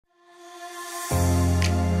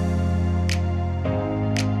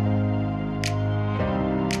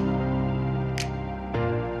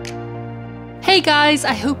Hey guys,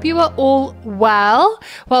 I hope you are all well.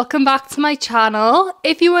 Welcome back to my channel.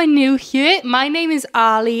 If you are new here, my name is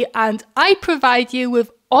Ali and I provide you with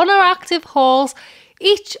OnerActive hauls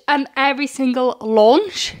each and every single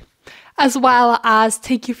launch, as well as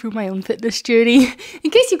take you through my own fitness journey,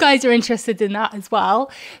 in case you guys are interested in that as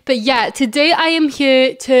well. But yeah, today I am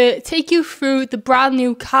here to take you through the brand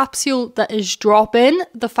new capsule that is dropping,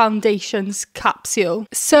 the foundations capsule.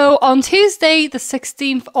 So on Tuesday, the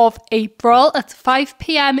 16th of April at 5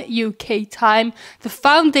 PM UK time, the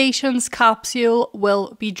foundations capsule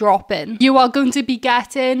will be dropping. You are going to be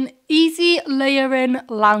getting easy layering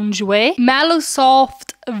loungewear, mellow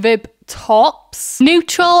soft rib tops,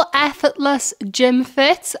 neutral effortless gym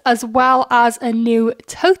fits, as well as a new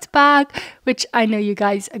tote bag, which I know you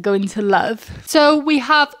guys are going to love. So we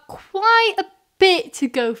have quite a bit to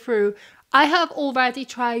go through. I have already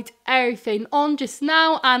tried everything on just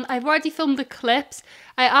now and I've already filmed the clips.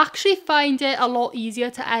 I actually find it a lot easier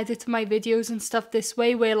to edit my videos and stuff this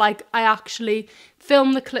way, where like I actually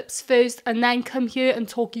film the clips first and then come here and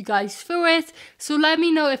talk you guys through it. So let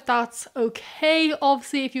me know if that's okay.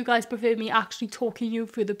 Obviously, if you guys prefer me actually talking you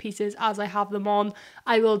through the pieces as I have them on,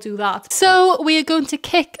 I will do that. So we are going to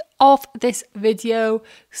kick off this video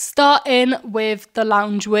starting with the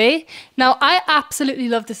loungewear. Now I absolutely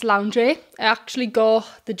love this loungewear. I actually got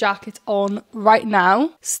the jacket on right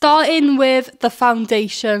now. Starting with the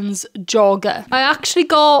foundations jogger. I actually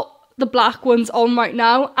got the black ones on right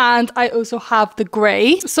now and I also have the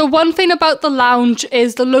grey. So one thing about the lounge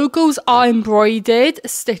is the logos are embroidered,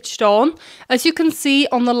 stitched on. As you can see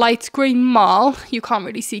on the light grey marl, you can't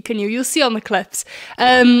really see, can you? You'll see on the clips.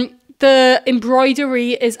 The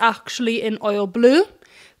embroidery is actually in oil blue.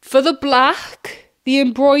 For the black, the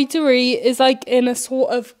embroidery is like in a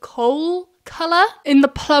sort of coal colour. In the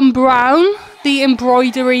plum brown, the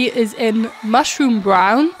embroidery is in mushroom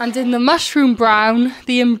brown, and in the mushroom brown,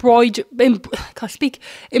 the embroidery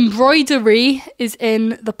is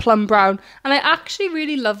in the plum brown. And I actually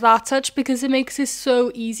really love that touch because it makes it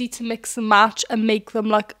so easy to mix and match and make them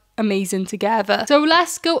look amazing together. So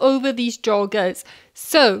let's go over these joggers.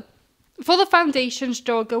 So for the foundations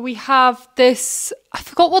jogger, we have this, I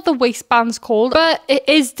forgot what the waistband's called, but it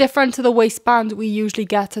is different to the waistband we usually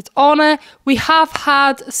get at Honor. We have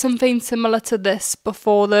had something similar to this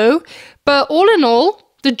before though, but all in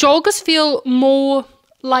all, the joggers feel more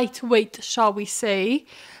lightweight, shall we say.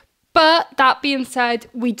 But that being said,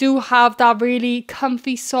 we do have that really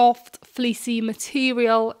comfy, soft, fleecy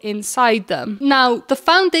material inside them. Now, the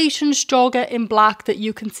foundations jogger in black that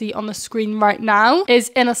you can see on the screen right now is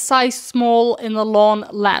in a size small in the long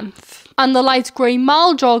length. And the light grey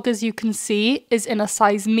marl joggers you can see is in a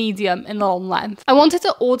size medium in the long length. I wanted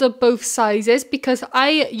to order both sizes because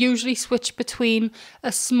I usually switch between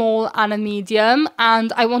a small and a medium,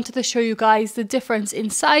 and I wanted to show you guys the difference in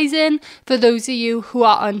sizing for those of you who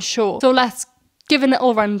are unsure. So let's give a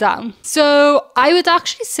little rundown. So I would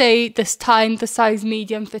actually say this time the size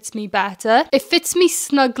medium fits me better. It fits me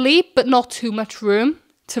snugly but not too much room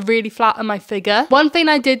to really flatten my figure. One thing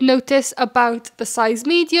I did notice about the size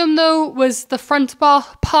medium though was the front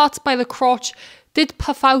part by the crotch did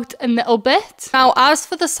puff out a little bit. Now as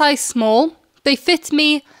for the size small, they fit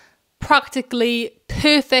me practically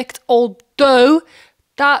perfect, although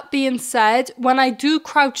that being said, when I do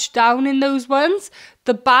crouch down in those ones,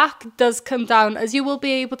 the back does come down, as you will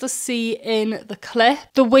be able to see in the clip.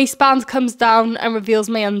 The waistband comes down and reveals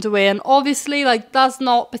my underwear, and obviously like that's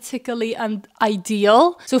not particularly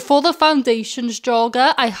ideal. So for the foundations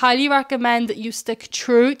jogger, I highly recommend that you stick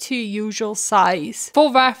true to your usual size.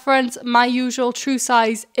 For reference, my usual true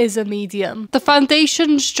size is a medium. The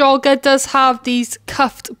foundations jogger does have these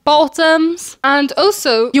cuffed bottoms, and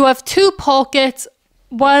also you have two pockets,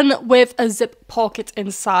 one with a zip pocket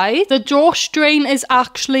inside. The drawstring is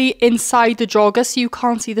actually inside the jogger, so you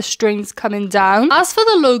can't see the strings coming down. As for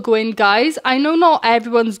the logoing, guys, I know not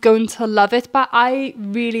everyone's going to love it, but I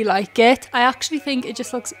really like it. I actually think it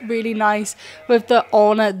just looks really nice with the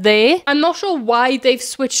Honor there. I'm not sure why they've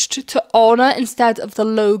switched to Honor instead of the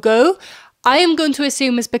logo. I am going to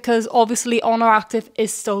assume it's because obviously OnerActive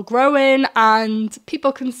is still growing and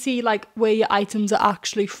people can see like where your items are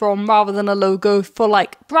actually from rather than a logo for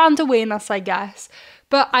like brand awareness, I guess.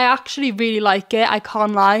 But I actually really like it, I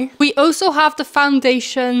can't lie. We also have the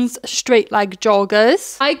foundations straight leg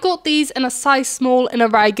joggers. I got these in a size small in a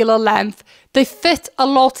regular length. They fit a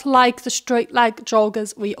lot like the straight leg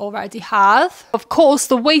joggers we already have. Of course,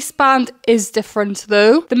 the waistband is different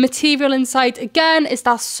though. The material inside, again, is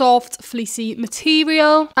that soft, fleecy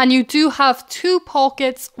material. And you do have two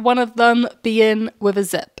pockets, one of them being with a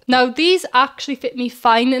zip. Now these actually fit me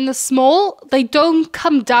fine in the small. They don't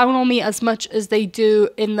come down on me as much as they do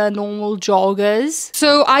in the normal joggers.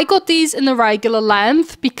 So I got these in the regular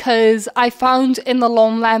length because I found in the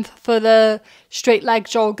long length for the straight leg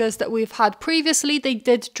joggers that we've had previously, they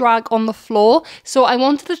did drag on the floor. So I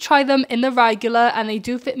wanted to try them in the regular, and they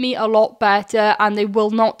do fit me a lot better, and they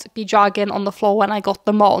will not be dragging on the floor when I got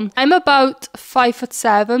them on. I'm about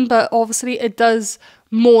 5'7", but obviously it does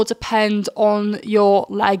more depend on your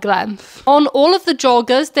leg length. On all of the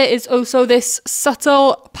joggers, there is also this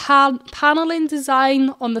subtle paneling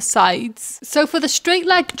design on the sides. So for the straight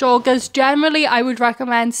leg joggers, generally I would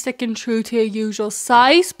recommend sticking true to your usual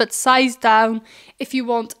size, but size down if you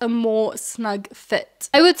want a more snug fit.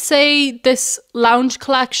 I would say this lounge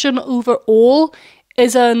collection overall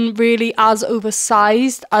isn't really as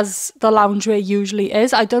oversized as the loungewear usually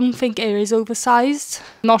is. I don't think it is oversized.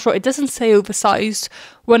 I'm not sure. It doesn't say oversized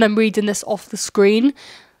when I'm reading this off the screen,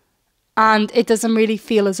 and it doesn't really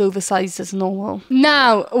feel as oversized as normal.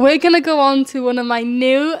 Now, we're going to go on to one of my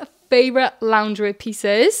new favorite loungewear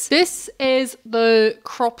pieces. This is the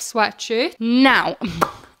crop sweatshirt. Now,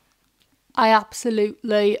 I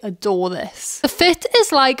absolutely adore this. The fit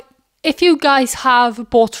is like, if you guys have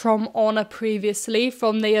bought from Honor previously,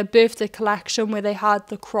 from their birthday collection where they had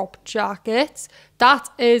the crop jackets, that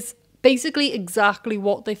is basically exactly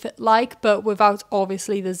what they fit like, but without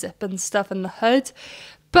obviously the zip and stuff and the hood.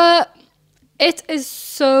 But it is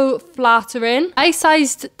so flattering. I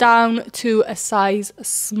sized down to a size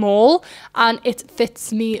small and it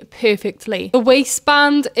fits me perfectly. The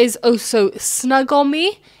waistband is also snug on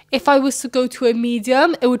me. If I was to go to a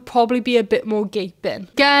medium, it would probably be a bit more gaping.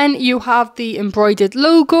 Again, you have the embroidered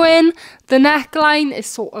logo in. The neckline is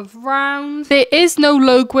sort of round. There is no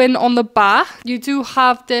logo on the back. You do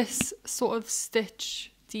have this sort of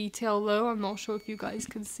stitch detail though. I'm not sure if you guys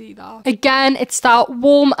can see that. Again, it's that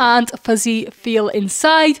warm and fuzzy feel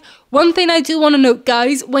inside. One thing I do want to note,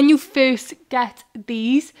 guys, when you first get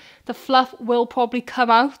these, the fluff will probably come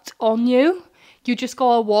out on you. You just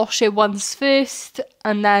gotta wash it once first,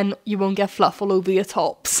 and then you won't get fluff all over your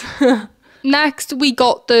tops. Next, we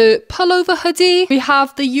got the pullover hoodie. We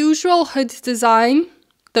have the usual hood design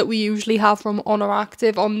that we usually have from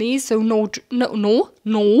OnerActive on these, so no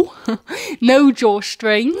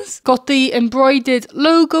drawstrings. Got the embroidered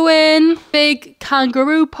logo in, big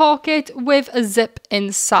kangaroo pocket with a zip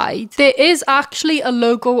inside. There is actually a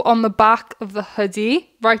logo on the back of the hoodie.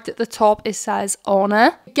 Right at the top it says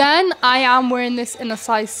Honor. Again, I am wearing this in a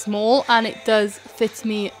size small and it does fit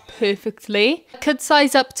me perfectly. I could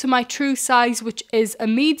size up to my true size, which is a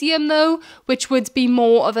medium though, which would be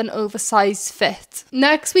more of an oversized fit.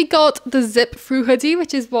 Next we got the zip through hoodie,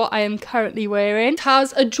 which is what I am currently wearing. It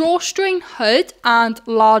has a drawstring hood and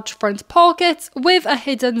large front pockets with a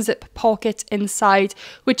hidden zip pocket inside,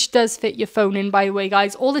 which does fit your phone in, by the way,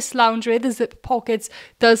 guys. All this loungewear, the zip pockets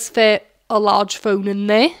does fit a large phone in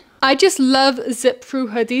there. I just love zip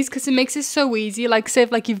through hoodies because it makes it so easy. Like, say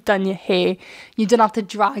if like you've done your hair, you don't have to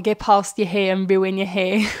drag it past your hair and ruin your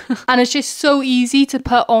hair. And it's just so easy to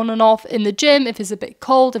put on and off in the gym if it's a bit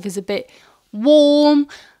cold, if it's a bit warm.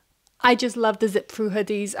 I just love the zip through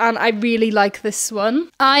hoodies and I really like this one.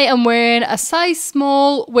 I am wearing a size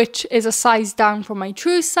small, which is a size down from my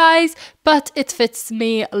true size, but it fits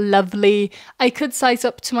me lovely. I could size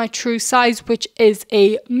up to my true size, which is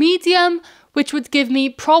a medium, which would give me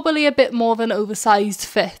probably a bit more of an oversized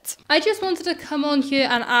fit. I just wanted to come on here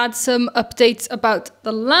and add some updates about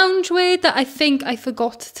the loungewear that I think I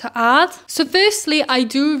forgot to add. So firstly, I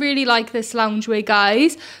do really like this loungewear,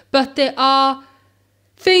 guys, but there are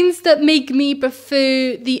things that make me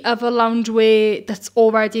prefer the other loungewear that's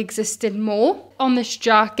already existed more. On this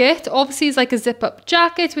jacket, obviously it's like a zip up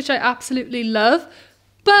jacket, which I absolutely love,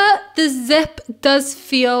 but the zip does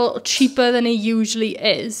feel cheaper than it usually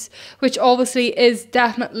is, which obviously is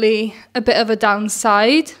definitely a bit of a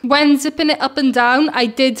downside. When zipping it up and down, I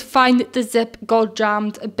did find that the zip got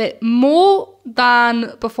jammed a bit more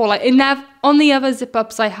than before. Like it never, on the other zip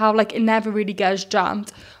ups I have, like it never really gets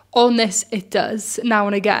jammed. On this, it does now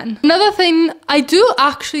and again. Another thing, I do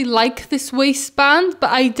actually like this waistband, but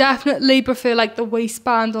I definitely prefer like the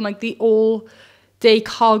waistband on like the all-day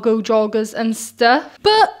cargo joggers and stuff.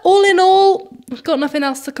 But all in all, I've got nothing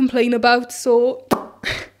else to complain about, so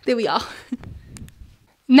there we are.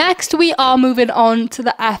 Next, we are moving on to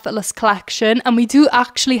the Effortless collection, and we do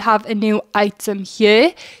actually have a new item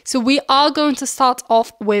here. So we are going to start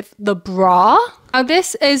off with the bra. Now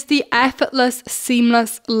this is the Effortless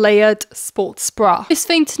Seamless Layered Sports Bra. Just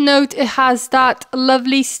thing to note, it has that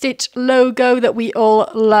lovely stitch logo that we all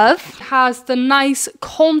love. It has the nice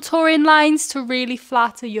contouring lines to really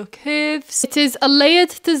flatter your curves. It is a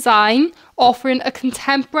layered design offering a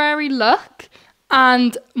contemporary look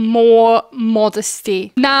and more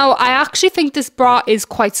modesty. Now, I actually think this bra is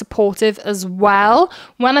quite supportive as well.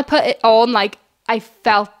 When I put it on, like, I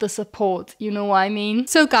felt the support, you know what I mean?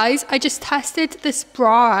 So guys, I just tested this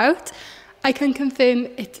bra out. I can confirm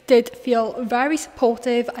it did feel very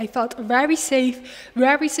supportive. I felt very safe,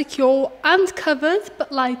 very secure and covered,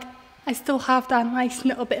 but like, I still have that nice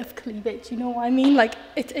little bit of cleavage, you know what I mean? Like,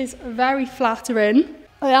 it is very flattering.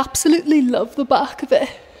 I absolutely love the back of it.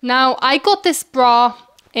 Now, I got this bra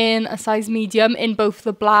in a size medium in both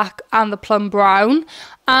the black and the plum brown,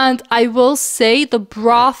 and I will say the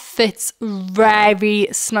bra fits very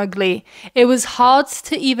snugly. It was hard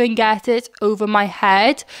to even get it over my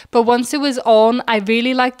head, but once it was on, I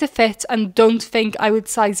really liked the fit and don't think I would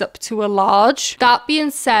size up to a large. That being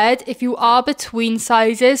said, if you are between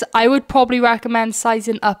sizes, I would probably recommend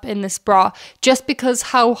sizing up in this bra just because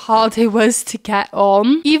how hard it was to get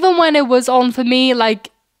on. Even when it was on for me,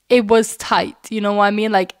 like, it was tight, you know what I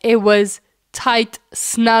mean? Like, it was tight,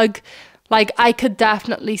 snug, like, I could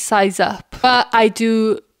definitely size up. But I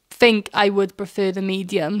do think I would prefer the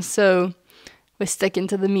medium, so we're sticking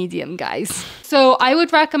to the medium, guys. So I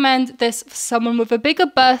would recommend this for someone with a bigger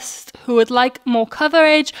bust who would like more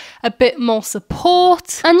coverage, a bit more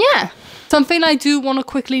support, and yeah. Something I do want to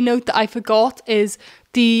quickly note that I forgot is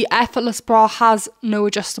the Effortless bra has no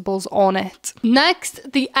adjustables on it.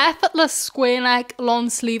 Next, the Effortless square neck long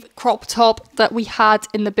sleeve crop top that we had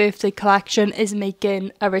in the birthday collection is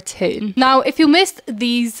making a return. Now, if you missed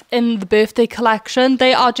these in the birthday collection,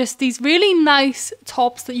 they are just these really nice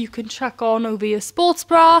tops that you can chuck on over your sports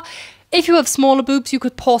bra. If you have smaller boobs, you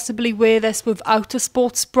could possibly wear this without a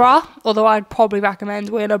sports bra, although I'd probably recommend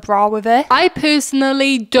wearing a bra with it. I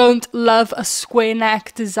personally don't love a square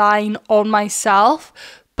neck design on myself,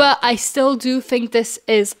 but I still do think this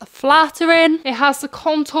is flattering. It has the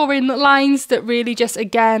contouring lines that really just,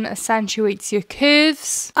 again, accentuates your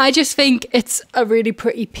curves. I just think it's a really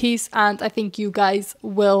pretty piece, and I think you guys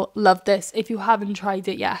will love this if you haven't tried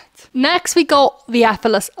it yet. Next, we got the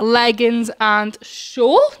Effortless leggings and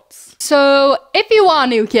shorts. So if you are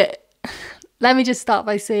new here, let me just start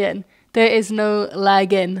by saying there is no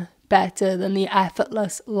legging better than the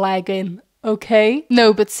Effortless legging, okay?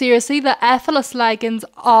 No, but seriously, the Effortless leggings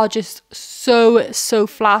are just so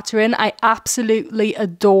flattering. I absolutely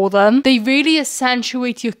adore them. They really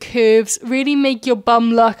accentuate your curves, really make your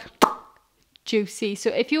bum look juicy. So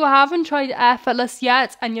if you haven't tried Effortless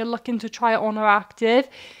yet and you're looking to try it on OnerActive,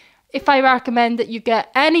 if I recommend that you get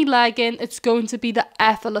any legging, it's going to be the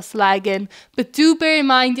Effortless legging. But do bear in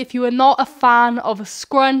mind, if you are not a fan of a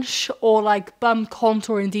scrunch or like bum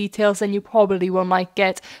contouring details, then you probably won't like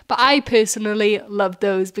it. But I personally love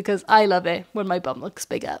those because I love it when my bum looks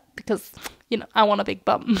bigger because, you know, I want a big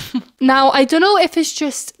bum. Now, I don't know if it's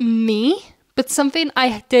just me, but something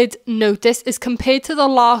I did notice is compared to the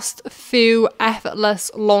last few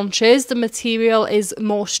Effortless launches, the material is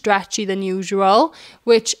more stretchy than usual,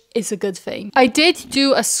 which is a good thing. I did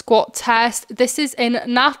do a squat test. This is in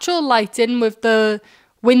natural lighting with the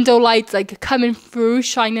window lights like coming through,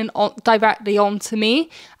 shining on directly onto me,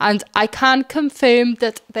 and I can confirm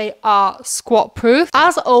that they are squat proof.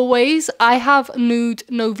 As always, I have nude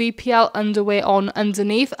no VPL underwear on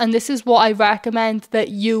underneath, and this is what I recommend that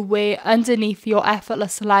you wear underneath your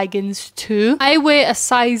Effortless leggings too. I wear a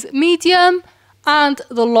size medium and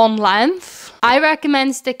the long length. I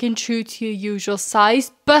recommend sticking true to your usual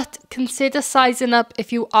size, but consider sizing up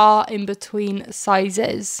if you are in between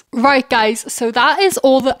sizes. Right guys, so that is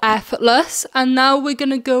all the Effortless, and now we're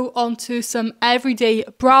gonna go on to some everyday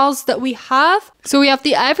bras that we have. So we have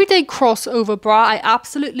the everyday crossover bra. I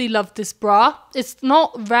absolutely love this bra. It's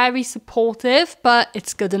not very supportive, but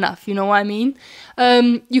it's good enough, you know what I mean?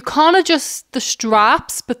 You can't adjust the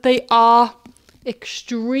straps, but they are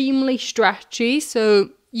extremely stretchy, so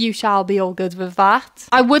you shall be all good with that.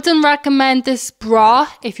 I wouldn't recommend this bra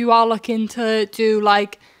if you are looking to do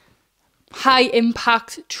like high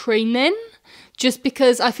impact training, just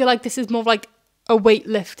because I feel like this is more of like a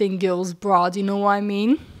weightlifting girl's bra, do you know what I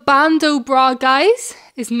mean? Bandeau bra, guys,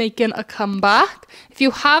 is making a comeback. If you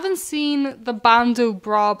haven't seen the bandeau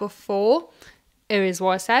bra before, here is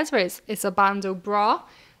what it says, it's a bandeau bra.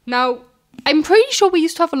 Now, I'm pretty sure we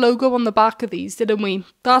used to have a logo on the back of these, didn't we?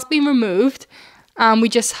 That's been removed. And we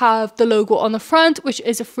just have the logo on the front, which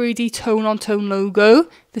is a 3D tone-on-tone logo,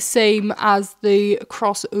 the same as the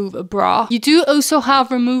crossover bra. You do also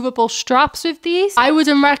have removable straps with these. I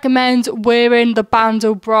wouldn't recommend wearing the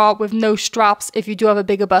bandeau bra with no straps if you do have a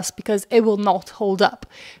bigger bust, because it will not hold up.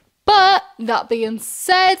 But that being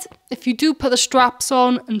said, if you do put the straps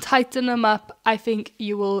on and tighten them up, I think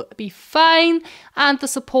you will be fine and the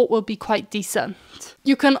support will be quite decent.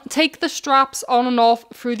 You can take the straps on and off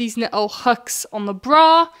through these little hooks on the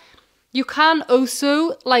bra. You can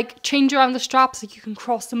also like change around the straps, like you can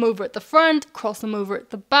cross them over at the front, cross them over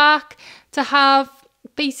at the back to have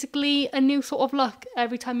basically a new sort of look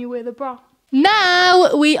every time you wear the bra.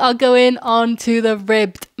 Now we are going on to the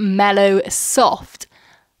ribbed mellow soft.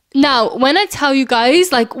 Now, when I tell you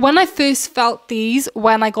guys, like when I first felt these,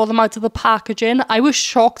 when I got them out of the packaging, I was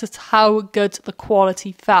shocked at how good the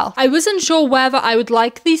quality felt. I wasn't sure whether I would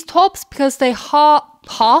like these tops because they are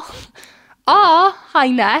high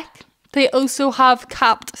neck. They also have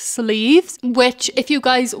capped sleeves, which if you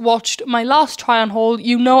guys watched my last try on haul,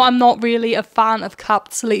 you know I'm not really a fan of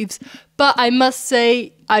capped sleeves, but I must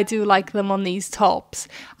say I do like them on these tops.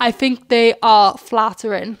 I think they are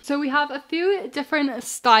flattering. So we have a few different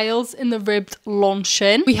styles in the ribbed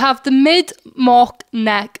launching. We have the mid mock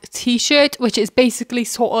neck t-shirt, which is basically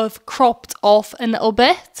sort of cropped off a little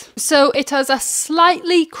bit. So it has a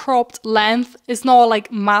slightly cropped length. It's not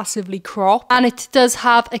like massively cropped. And it does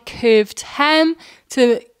have a curved hem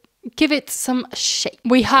to give it some shape.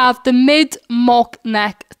 We have the mid mock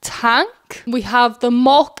neck tank. We have the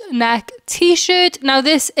mock neck t-shirt. Now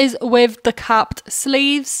this is with the capped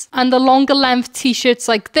sleeves, and the longer length t-shirts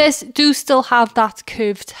like this do still have that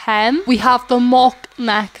curved hem. We have the mock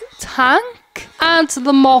neck tank and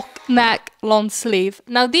the mock neck long sleeve.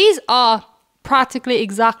 Now these are practically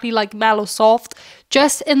exactly like mellow soft,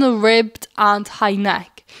 just in the ribbed and high neck.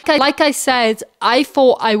 Like I said, I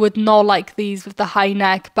thought I would not like these with the high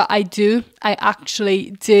neck, but I do. I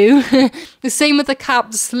actually do. The same with the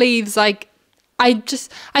capped sleeves. Like, I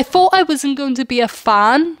thought I wasn't going to be a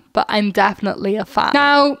fan, but I'm definitely a fan.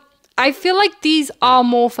 Now, I feel like these are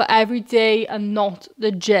more for everyday and not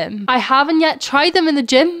the gym. I haven't yet tried them in the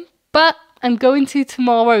gym, but I'm going to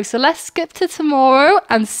tomorrow. So let's skip to tomorrow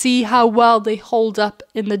and see how well they hold up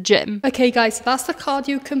in the gym. Okay guys, so that's the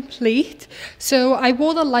cardio complete. So I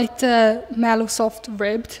wore the lighter mellow soft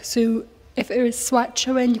ribbed. So if there is sweat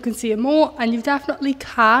showing, you can see it more, and you definitely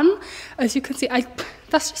can. As you can see,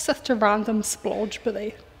 that's just such a random splodge,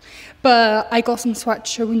 but I got some sweat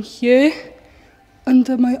showing here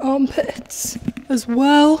under my armpits as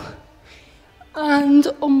well, and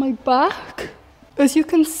on my back. As you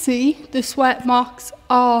can see, the sweat marks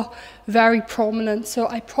are very prominent, so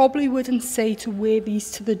I probably wouldn't say to wear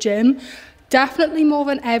these to the gym. Definitely more of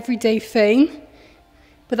an everyday thing.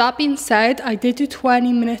 But that being said, I did do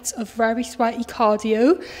 20 minutes of very sweaty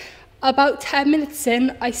cardio. About 10 minutes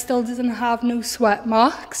in, I still didn't have no sweat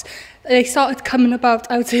marks. They started coming about,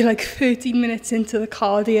 I would say, like 30 minutes into the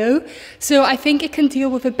cardio. So I think it can deal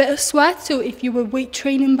with a bit of sweat. So if you were weight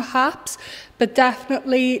training perhaps, but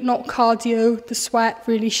definitely not cardio, the sweat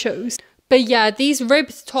really shows. But yeah, these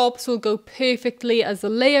ribbed tops will go perfectly as a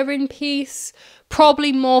layering piece.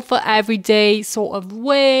 Probably more for everyday sort of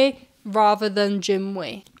wear rather than gym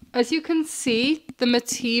wear. As you can see, the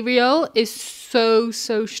material is so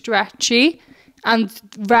stretchy and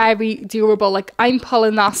very durable. Like, I'm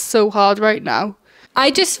pulling that so hard right now.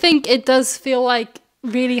 I just think it does feel like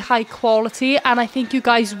really high quality, and I think you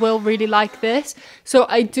guys will really like this. So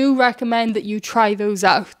I do recommend that you try those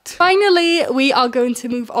out. Finally, we are going to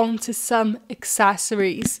move on to some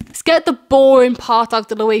accessories. Let's get the boring part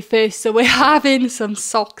out of the way first. So we're having some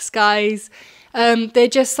socks, guys. They're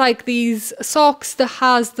just like these socks that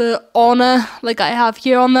has the Honor, like I have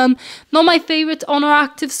here on them. Not my favorite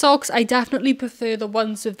OnerActive socks. I definitely prefer the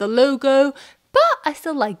ones with the logo, but I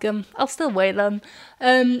still like them. I'll still wear them.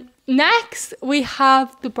 Next, we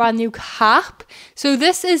have the brand new cap. So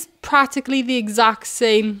this is practically the exact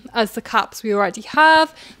same as the caps we already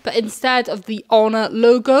have, but instead of the Honor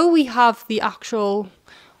logo, we have the actual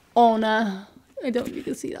Honor. I don't know if you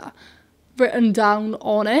can see that written down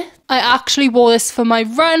on it. I actually wore this for my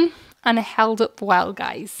run and it held up well,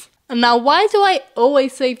 guys. And now, why do I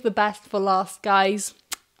always save the best for last, guys?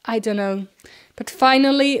 I don't know. But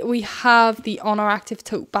finally, we have the OnerActive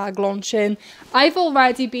tote bag launching. I've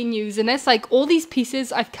already been using this. Like, all these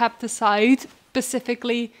pieces I've kept aside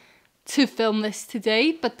specifically to film this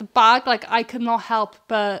today. But the bag, like, I could not help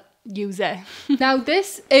but use it. Now,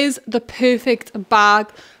 this is the perfect bag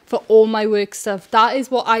for all my work stuff. That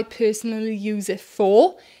is what I personally use it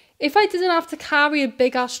for. if I didn't have to carry a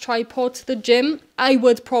big ass tripod to the gym, I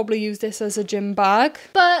would probably use this as a gym bag.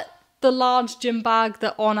 But the large gym bag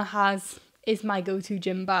that Honor has is my go-to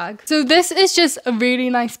gym bag. So this is just a really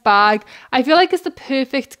nice bag. I feel like it's the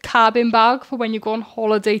perfect cabin bag for when you go on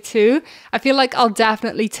holiday too. I feel like I'll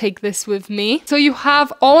definitely take this with me. So you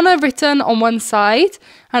have Honor written on one side,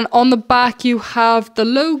 and on the back you have the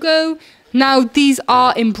logo. Now these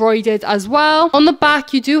are embroidered as well. On the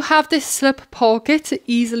back you do have this slip pocket to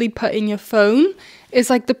easily put in your phone. It's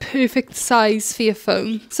like the perfect size for your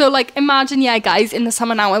phone. So like imagine, yeah guys, in the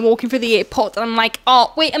summer now I'm walking through the airport and I'm like,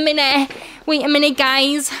 oh wait a minute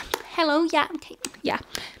guys, hello, yeah, okay, yeah,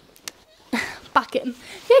 back in,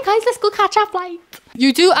 yeah guys, let's go catch our flight.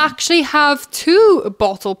 You do actually have two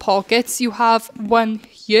bottle pockets. You have one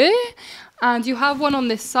here and you have one on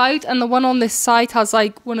this side, and the one on this side has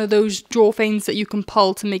like one of those drawer things that you can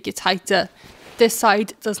pull to make it tighter. This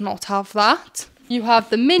side does not have that. You have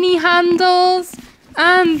the mini handles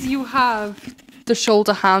and you have the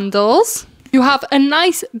shoulder handles. You have a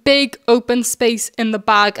nice big open space in the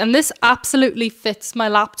bag, and this absolutely fits my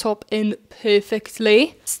laptop in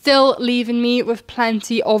perfectly, still leaving me with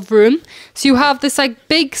plenty of room. So you have this like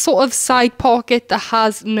big sort of side pocket that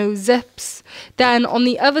has no zips. Then on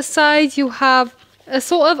the other side you have a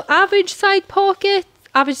sort of average size pocket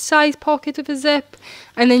with a zip,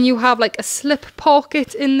 and then you have like a slip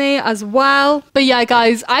pocket in there as well. But yeah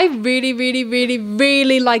guys, I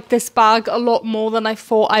really like this bag a lot more than I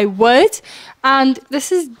thought I would, and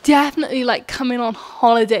this is definitely like coming on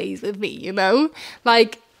holidays with me, you know,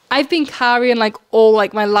 like I've been carrying like all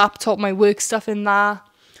like my laptop, my work stuff in there.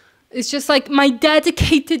 It's just like my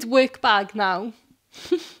dedicated work bag now.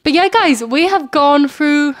 But yeah guys, we have gone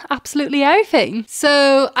through absolutely everything.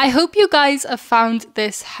 So I hope you guys have found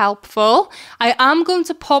this helpful. I am going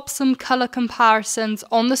to pop some colour comparisons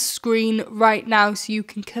on the screen right now so you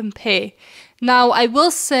can compare. Now I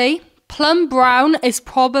will say plum brown is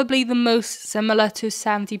probably the most similar to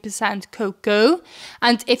 70% cocoa,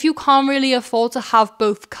 and if you can't really afford to have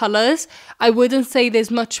both colours, I wouldn't say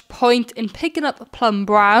there's much point in picking up plum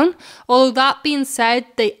brown. Although that being said,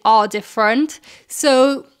 they are different.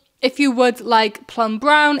 So if you would like plum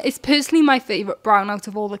brown, it's personally my favourite brown out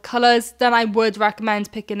of all the colours, then I would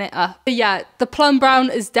recommend picking it up. But yeah, the plum brown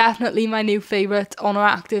is definitely my new favourite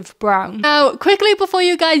OnerActive brown. Now quickly before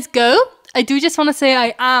you guys go, I do just want to say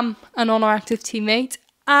I am an OnerActive teammate,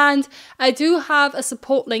 and I do have a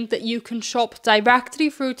support link that you can shop directly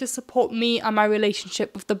through to support me and my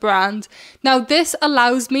relationship with the brand. Now this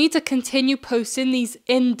allows me to continue posting these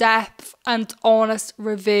in-depth and honest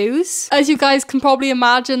reviews. As you guys can probably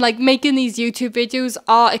imagine, like making these YouTube videos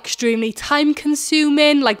are extremely time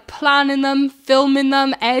consuming, like planning them, filming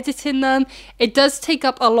them, editing them. It does take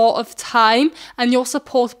up a lot of time, and your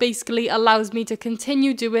support basically allows me to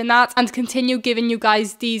continue doing that and continue giving you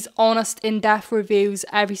guys these honest in-depth reviews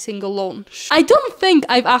every single launch. I don't think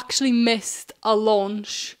I've actually missed a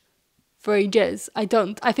launch for ages. I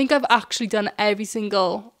don't. I think I've actually done every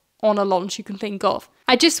single Honor launch you can think of.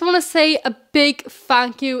 I just want to say a big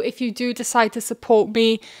thank you if you do decide to support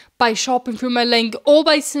me by shopping through my link or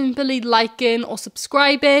by simply liking or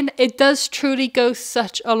subscribing. It does truly go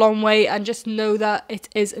such a long way, and just know that it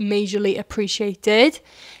is majorly appreciated.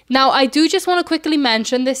 Now, I do just want to quickly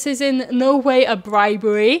mention this is in no way a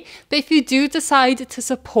bribery, but if you do decide to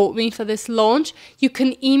support me for this launch, you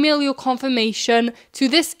can email your confirmation to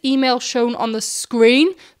this email shown on the screen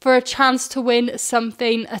for a chance to win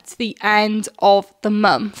something at the end of the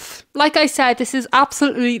month. Like I said, this is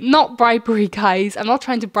absolutely not bribery, guys. I'm not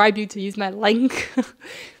trying to bribe you to use my link,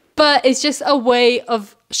 but it's just a way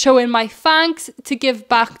of showing my thanks to give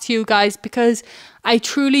back to you guys, because I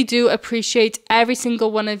truly do appreciate every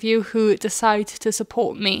single one of you who decide to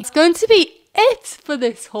support me. It's going to be it for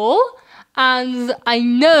this haul, and I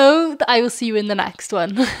know that I will see you in the next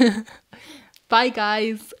one. Bye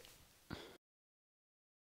guys.